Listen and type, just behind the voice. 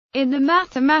In the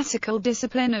mathematical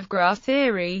discipline of graph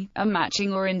theory, a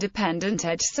matching or independent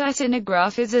edge set in a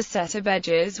graph is a set of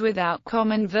edges without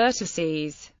common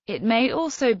vertices. It may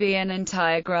also be an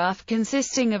entire graph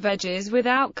consisting of edges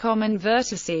without common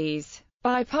vertices.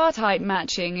 Bipartite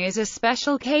matching is a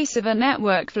special case of a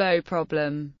network flow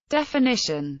problem.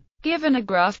 Definition: given a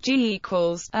graph G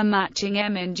equals, a matching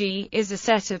M in G is a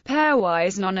set of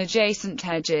pairwise non-adjacent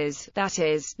edges, that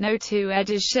is, no two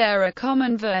edges share a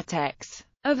common vertex.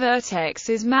 A vertex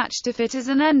is matched if it is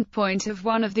an endpoint of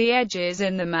one of the edges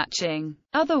in the matching.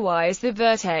 Otherwise the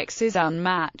vertex is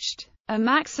unmatched. A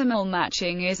maximal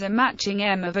matching is a matching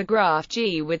M of a graph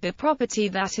G with the property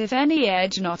that if any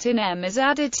edge not in M is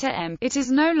added to M, it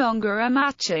is no longer a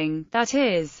matching, that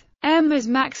is, M is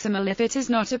maximal if it is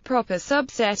not a proper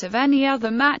subset of any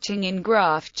other matching in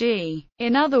graph G.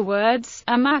 In other words,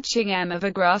 a matching M of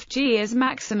a graph G is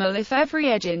maximal if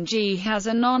every edge in G has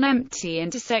a non-empty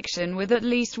intersection with at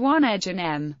least one edge in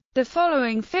M. The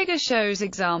following figure shows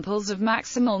examples of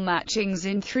maximal matchings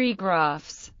in three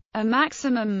graphs. A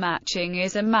maximum matching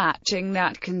is a matching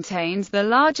that contains the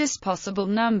largest possible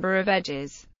number of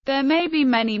edges. There may be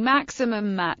many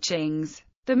maximum matchings.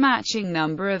 The matching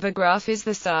number of a graph is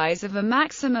the size of a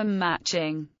maximum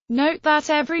matching. Note that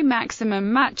every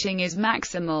maximum matching is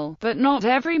maximal, but not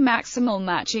every maximal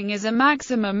matching is a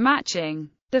maximum matching.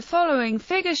 The following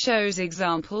figure shows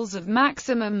examples of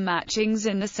maximum matchings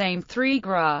in the same three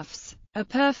graphs. A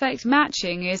perfect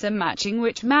matching is a matching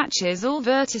which matches all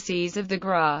vertices of the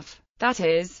graph. That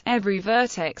is, every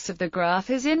vertex of the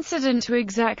graph is incident to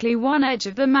exactly one edge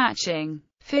of the matching.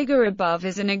 Figure above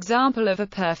is an example of a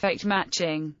perfect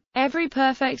matching. Every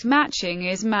perfect matching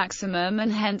is maximum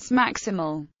and hence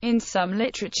maximal. In some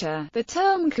literature, the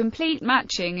term complete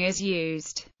matching is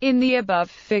used. In the above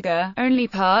figure, only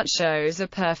part shows a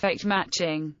perfect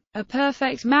matching. A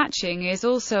perfect matching is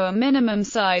also a minimum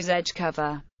size edge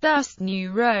cover. Thus,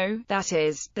 new row, that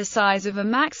is, the size of a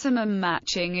maximum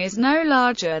matching is no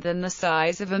larger than the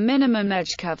size of a minimum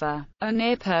edge cover. A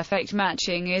near-perfect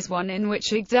matching is one in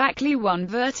which exactly one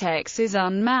vertex is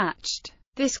unmatched.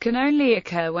 This can only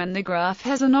occur when the graph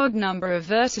has an odd number of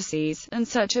vertices, and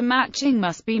such a matching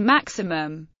must be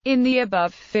maximum. In the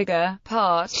above figure,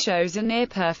 part shows a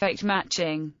near-perfect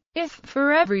matching. If,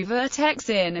 for every vertex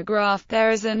in a graph,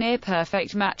 there is a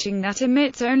near-perfect matching that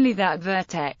omits only that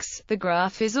vertex, the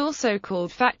graph is also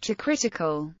called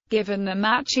factor-critical. Given the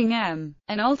matching M,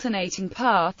 an alternating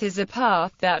path is a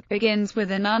path that begins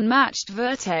with an unmatched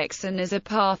vertex and is a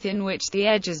path in which the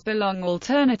edges belong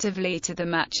alternatively to the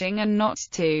matching and not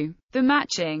to the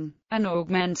matching. An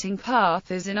augmenting path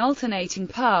is an alternating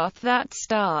path that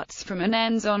starts from and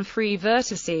ends on free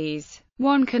vertices.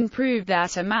 One can prove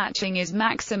that a matching is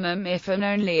maximum if and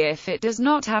only if it does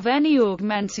not have any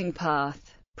augmenting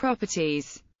path.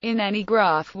 Properties: in any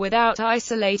graph without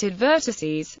isolated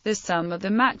vertices, the sum of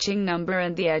the matching number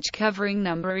and the edge covering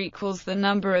number equals the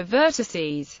number of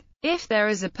vertices. If there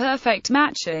is a perfect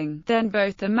matching, then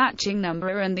both the matching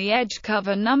number and the edge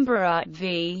cover number are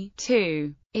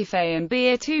v2. If A and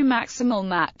B are two maximal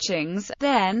matchings,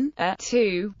 then A,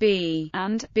 2, B,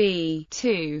 and B,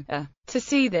 2, A. To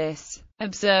see this,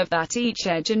 observe that each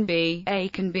edge in B, A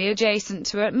can be adjacent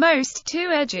to at most two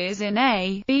edges in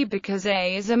A, B because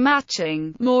A is a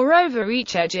matching. Moreover,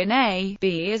 each edge in A,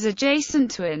 B is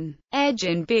adjacent to an edge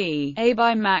in B, A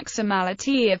by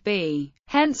maximality of B.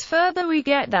 Hence further we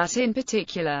get that in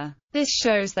particular, this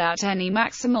shows that any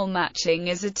maximal matching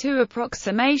is a two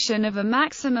approximation of a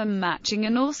maximum matching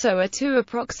and also a two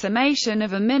approximation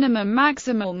of a minimum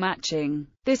maximal matching.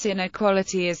 This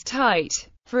inequality is tight.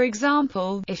 For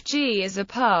example, if G is a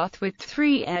path with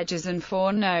 3 edges and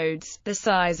 4 nodes, the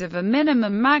size of a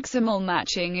minimum maximal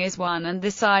matching is 1 and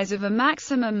the size of a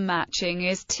maximum matching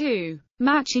is 2.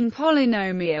 Matching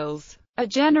polynomials. A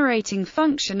generating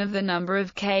function of the number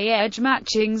of k-edge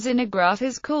matchings in a graph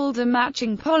is called a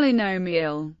matching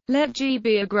polynomial. Let G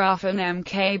be a graph and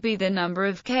mk be the number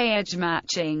of k-edge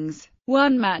matchings.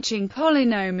 One matching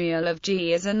polynomial of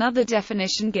G as another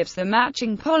definition gives the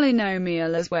matching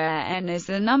polynomial as where n is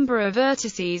the number of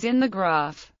vertices in the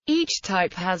graph. Each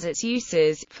type has its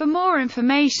uses. For more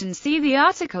information see the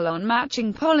article on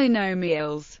matching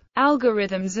polynomials,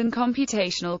 algorithms and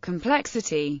computational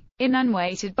complexity. In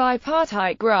unweighted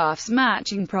bipartite graphs,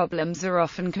 matching problems are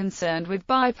often concerned with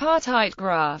bipartite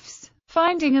graphs.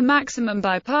 Finding a maximum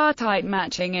bipartite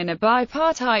matching in a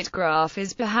bipartite graph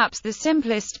is perhaps the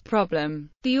simplest problem.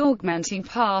 The augmenting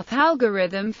path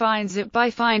algorithm finds it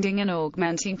by finding an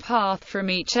augmenting path from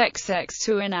each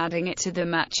x2 and adding it to the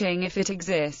matching if it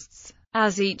exists.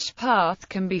 As each path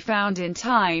can be found in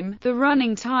time, the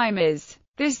running time is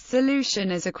This solution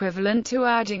is equivalent to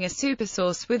adding a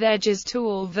supersource with edges to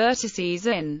all vertices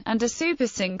in, and a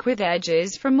supersink with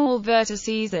edges from all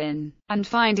vertices in, and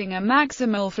finding a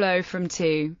maximal flow from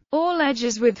to. All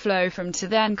edges with flow from to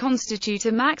then constitute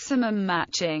a maximum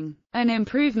matching. An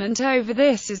improvement over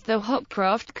this is the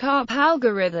Hopcroft-Karp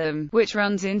algorithm, which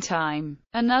runs in time.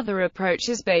 Another approach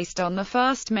is based on the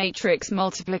fast matrix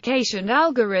multiplication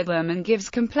algorithm and gives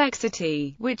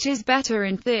complexity, which is better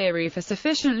in theory for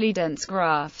sufficiently dense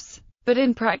graphs. But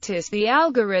in practice the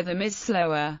algorithm is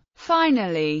slower.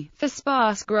 Finally, for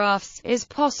sparse graphs, is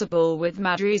possible with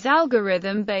Madry's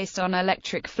algorithm based on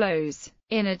electric flows.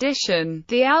 In addition,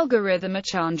 the algorithm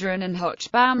Achandran and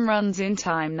Hochbaum runs in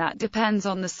time that depends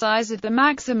on the size of the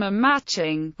maximum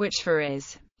matching, which for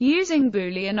is. Using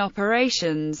Boolean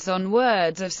operations on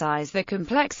words of size, the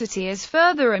complexity is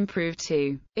further improved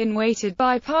too. In weighted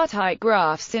bipartite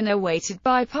graphs, in a weighted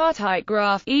bipartite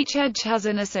graph, each edge has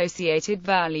an associated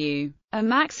value. A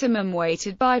maximum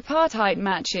weighted bipartite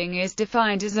matching is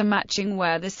defined as a matching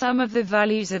where the sum of the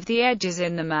values of the edges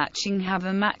in the matching have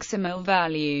a maximal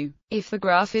value. If the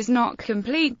graph is not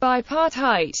complete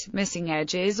bipartite, missing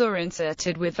edges or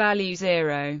inserted with value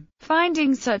 0.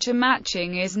 Finding such a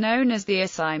matching is known as the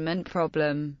assignment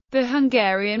problem. The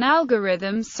Hungarian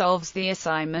algorithm solves the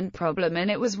assignment problem, and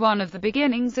it was one of the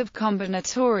beginnings of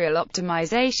combinatorial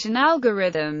optimization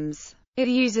algorithms. It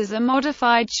uses a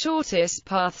modified shortest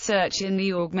path search in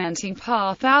the augmenting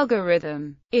path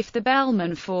algorithm. If the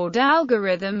Bellman-Ford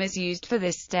algorithm is used for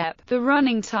this step, the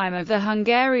running time of the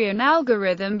Hungarian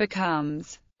algorithm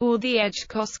becomes, or the edge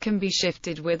cost can be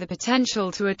shifted with the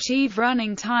potential to achieve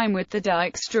running time with the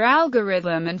Dijkstra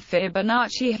algorithm and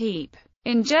Fibonacci heap.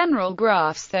 In general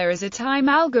graphs there is a time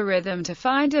algorithm to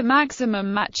find a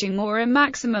maximum matching or a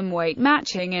maximum weight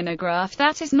matching in a graph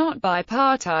that is not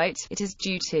bipartite. It is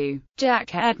due to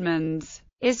Jack Edmonds,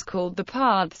 is called the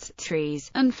paths,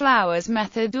 trees, and flowers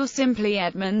method or simply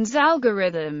Edmonds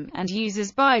algorithm, and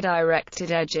uses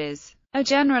bidirected edges. A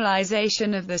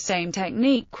generalization of the same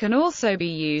technique can also be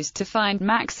used to find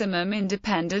maximum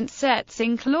independent sets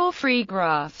in claw-free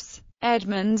graphs.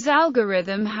 Edmonds'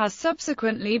 algorithm has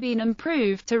subsequently been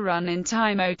improved to run in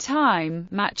time,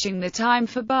 matching the time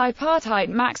for bipartite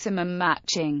maximum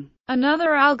matching.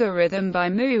 Another algorithm by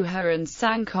Mucha and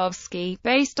Sankovsky,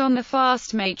 based on the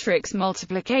fast matrix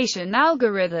multiplication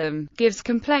algorithm, gives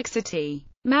complexity.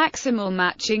 Maximal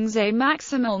matchings. A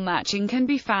maximal matching can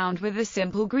be found with a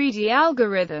simple greedy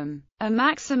algorithm. A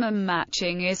maximum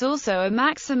matching is also a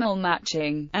maximal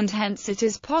matching, and hence it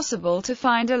is possible to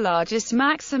find a largest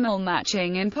maximal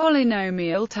matching in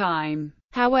polynomial time.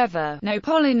 However, no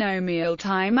polynomial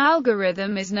time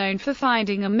algorithm is known for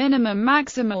finding a minimum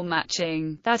maximal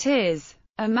matching, that is,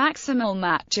 a maximal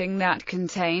matching that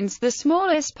contains the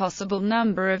smallest possible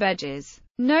number of edges.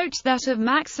 Note that a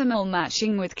maximal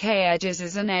matching with k edges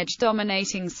is an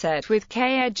edge-dominating set with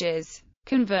k edges.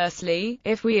 Conversely,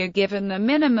 if we are given the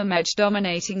minimum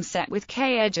edge-dominating set with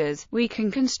k edges, we can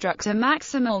construct a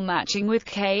maximal matching with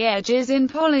k edges in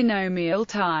polynomial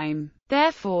time.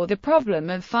 Therefore, the problem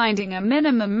of finding a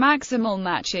minimum maximal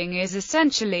matching is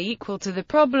essentially equal to the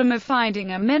problem of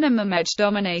finding a minimum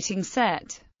edge-dominating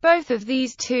set. Both of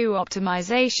these two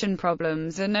optimization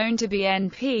problems are known to be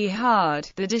NP-hard.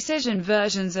 The decision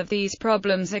versions of these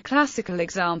problems are classical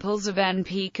examples of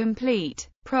NP-complete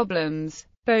problems.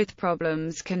 Both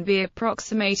problems can be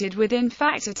approximated within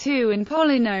factor 2 in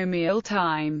polynomial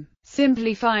time.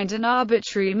 Simply find an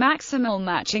arbitrary maximal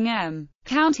matching M.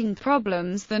 Counting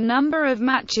problems. The number of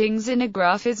matchings in a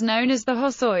graph is known as the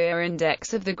Hossoyer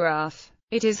index of the graph.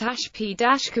 It is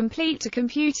 #p-complete to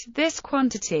compute this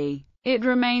quantity. It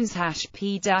remains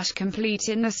 #p-complete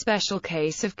in the special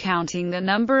case of counting the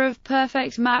number of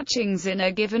perfect matchings in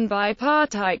a given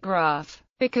bipartite graph,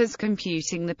 because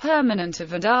computing the permanent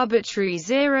of an arbitrary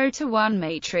 0 to 1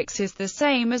 matrix is the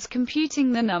same as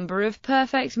computing the number of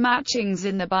perfect matchings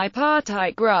in the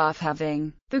bipartite graph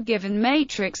having the given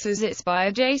matrix as its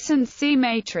biadjacency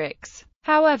matrix.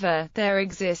 However, there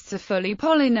exists a fully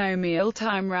polynomial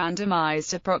time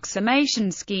randomized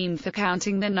approximation scheme for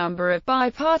counting the number of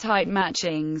bipartite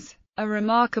matchings. A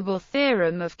remarkable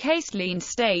theorem of Castellane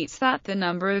states that the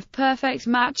number of perfect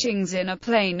matchings in a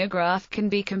planar graph can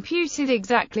be computed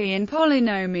exactly in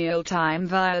polynomial time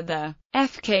via the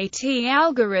FKT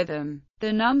algorithm.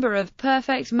 The number of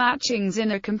perfect matchings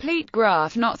in a complete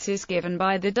graph knots is given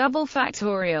by the double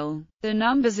factorial. The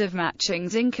numbers of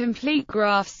matchings in complete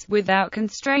graphs, without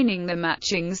constraining the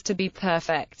matchings to be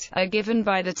perfect, are given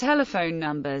by the telephone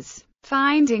numbers.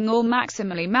 Finding all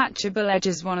maximally matchable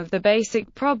edges. One of the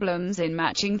basic problems in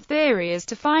matching theory is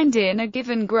to find in a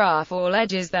given graph all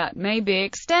edges that may be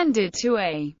extended to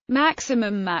a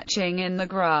maximum matching in the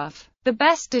graph. The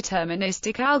best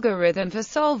deterministic algorithm for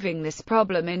solving this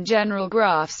problem in general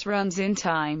graphs runs in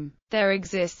time. There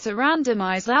exists a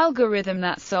randomized algorithm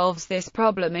that solves this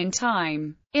problem in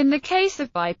time. In the case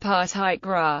of bipartite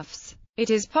graphs, it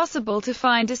is possible to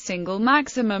find a single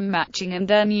maximum matching and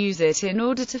then use it in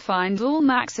order to find all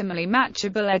maximally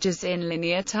matchable edges in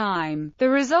linear time. The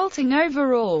resulting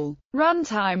overall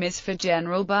runtime is for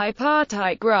general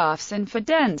bipartite graphs and for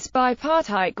dense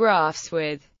bipartite graphs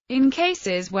with. In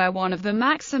cases where one of the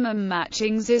maximum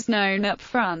matchings is known up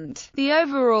front, the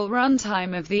overall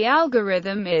runtime of the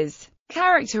algorithm is.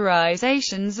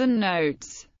 Characterizations and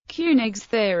notes. Koenig's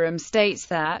theorem states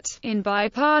that, in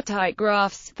bipartite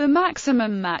graphs, the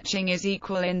maximum matching is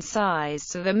equal in size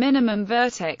to the minimum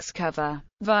vertex cover.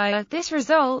 Via this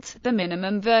result, the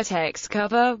minimum vertex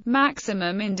cover,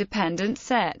 maximum independent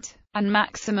set, and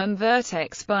maximum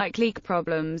vertex bike-leak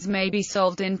problems may be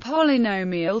solved in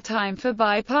polynomial time for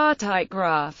bipartite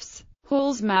graphs.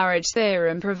 Hall's marriage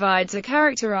theorem provides a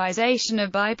characterization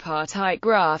of bipartite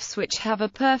graphs which have a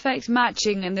perfect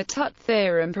matching, and the Tut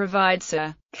theorem provides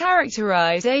a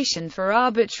characterization for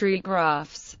arbitrary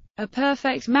graphs. A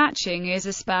perfect matching is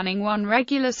a spanning one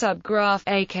regular subgraph,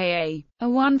 aka a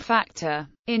one-factor.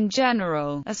 In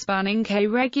general, a spanning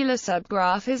k-regular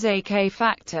subgraph is a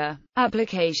k-factor.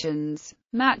 Applications.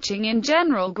 Matching in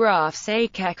general graphs. A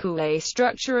Kekulé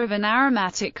structure of an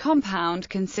aromatic compound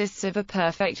consists of a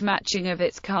perfect matching of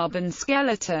its carbon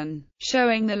skeleton,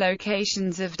 showing the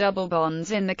locations of double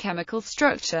bonds in the chemical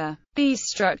structure. These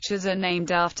structures are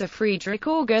named after Friedrich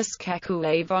August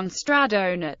Kekulé von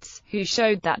Stradonitz, who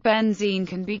showed that benzene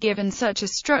can be given such a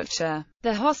structure.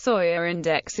 The Hossoyer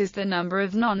index is the number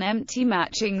of non-empty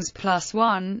matchings plus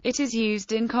 1. It is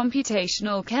used in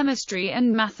computational chemistry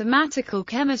and mathematical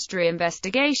chemistry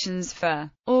investigations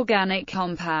for organic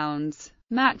compounds.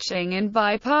 Matching in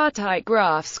bipartite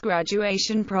graphs.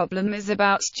 Graduation problem is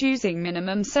about choosing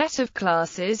minimum set of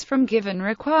classes from given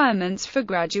requirements for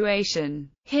graduation.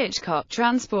 Hitchcock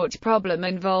transport problem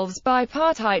involves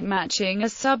bipartite matching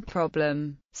as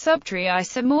subproblem. Subtree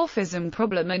isomorphism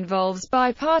problem involves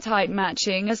bipartite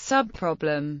matching as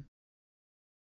subproblem.